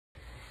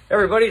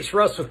Everybody, it's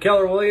Russ with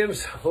Keller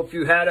Williams. Hope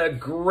you had a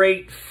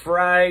great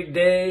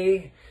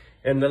Friday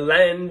in the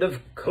land of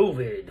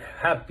COVID.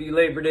 Happy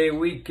Labor Day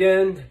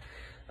weekend.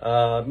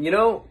 I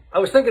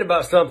was thinking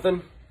about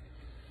something.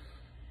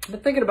 I've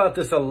been thinking about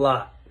this a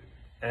lot.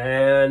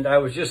 And I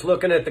was just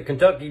looking at the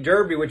Kentucky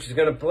Derby, which is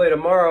going to play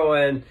tomorrow,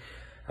 and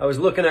I was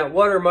looking at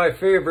what are my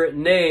favorite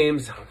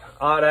names.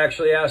 Odd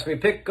actually asked me,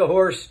 pick a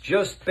horse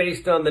just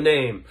based on the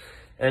name.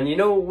 And you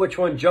know which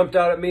one jumped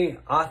out at me?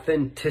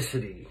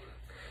 Authenticity.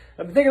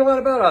 I've been thinking a lot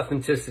about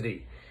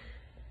authenticity.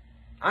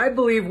 I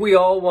believe we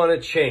all want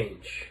to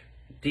change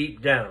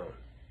deep down.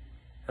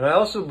 And I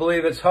also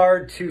believe it's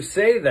hard to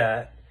say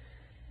that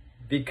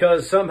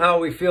because somehow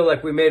we feel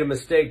like we made a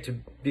mistake to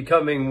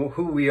becoming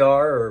who we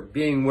are or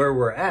being where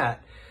we're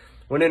at,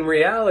 when in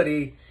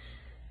reality,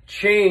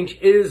 change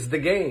is the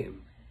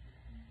game.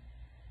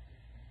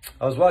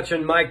 I was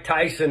watching Mike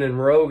Tyson and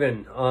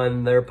Rogan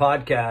on their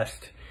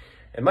podcast,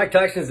 and Mike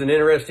Tyson's an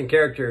interesting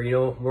character,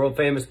 world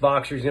famous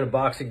boxer. He's going to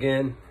box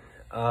again.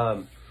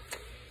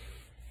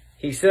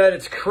 He said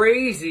it's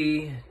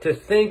crazy to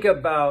think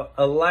about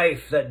a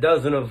life that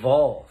doesn't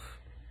evolve.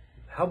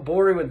 How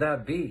boring would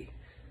that be?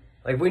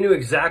 Like, we knew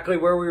exactly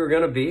where we were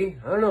going to be.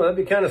 I don't know, that'd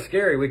be kind of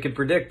scary. We could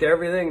predict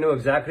everything, know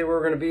exactly where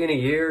we're going to be in a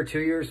year, 2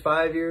 years,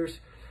 5 years.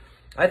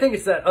 I think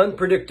it's that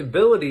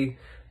unpredictability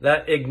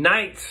that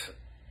ignites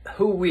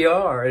who we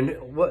are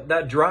and what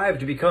that drive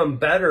to become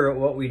better at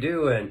what we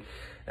do, and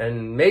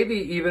maybe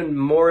even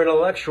more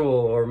intellectual,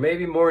 or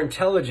maybe more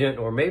intelligent,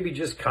 or maybe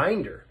just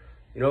kinder,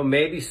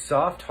 maybe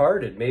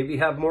soft-hearted, maybe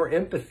have more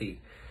empathy.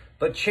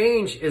 But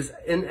change is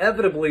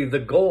inevitably the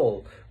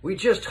goal. We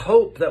just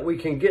hope that we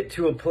can get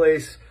to a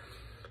place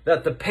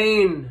that the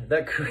pain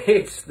that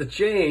creates the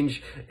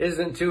change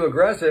isn't too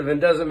aggressive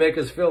and doesn't make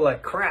us feel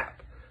like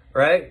crap,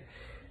 right?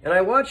 And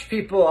I watch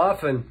people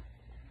often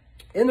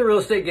in the real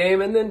estate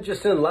game and then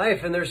just in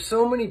life, and there's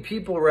so many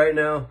people right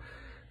now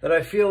that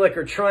I feel like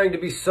are trying to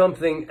be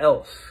something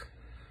else,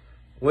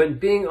 when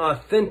being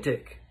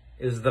authentic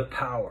is the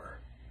power.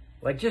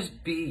 Like,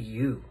 just be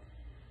you.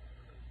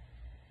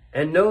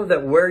 And know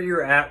that where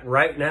you're at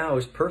right now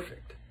is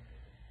perfect.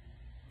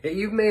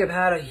 You may have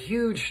had a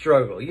huge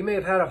struggle. You may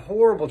have had a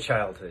horrible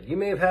childhood. You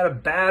may have had a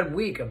bad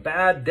week, a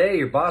bad day.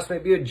 Your boss may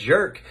be a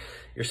jerk.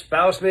 Your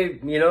spouse may,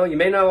 you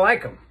may not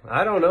like them.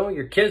 I don't know.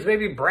 Your kids may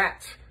be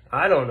brats.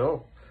 I don't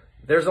know.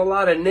 There's a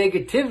lot of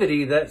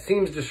negativity that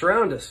seems to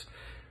surround us.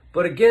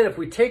 But again, if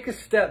we take a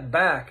step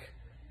back,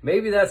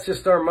 maybe that's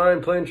just our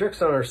mind playing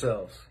tricks on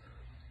ourselves.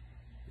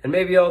 And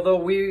maybe although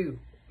we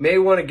may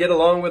want to get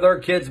along with our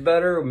kids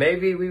better,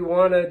 maybe we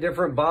want a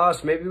different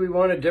boss, maybe we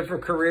want a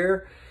different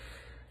career,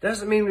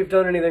 doesn't mean we've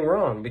done anything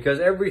wrong,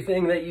 because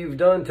everything that you've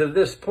done to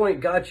this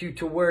point got you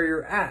to where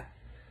you're at.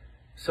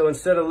 So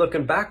instead of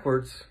looking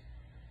backwards,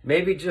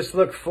 maybe just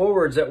look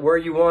forwards at where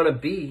you want to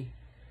be,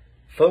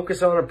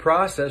 focus on a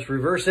process,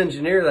 reverse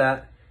engineer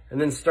that,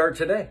 and then start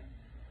today.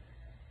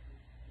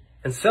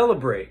 And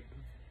celebrate,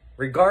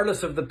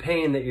 regardless of the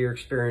pain that you're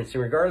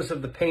experiencing, regardless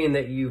of the pain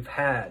that you've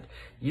had.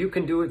 You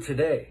can do it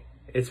today.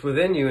 It's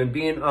within you, and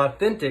being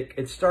authentic,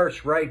 it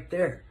starts right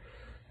there.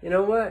 You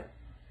know what?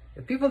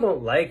 If people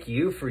don't like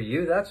you for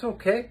you, that's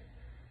okay.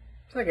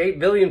 It's like 8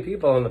 billion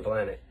people on the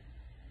planet.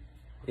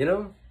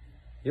 You're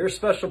a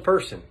special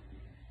person.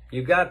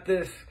 You got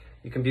this.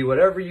 You can be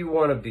whatever you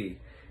want to be.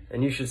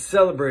 And you should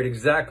celebrate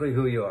exactly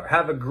who you are.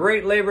 Have a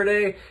great Labor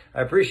Day.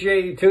 I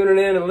appreciate you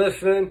tuning in and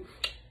listening.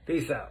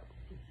 Peace out.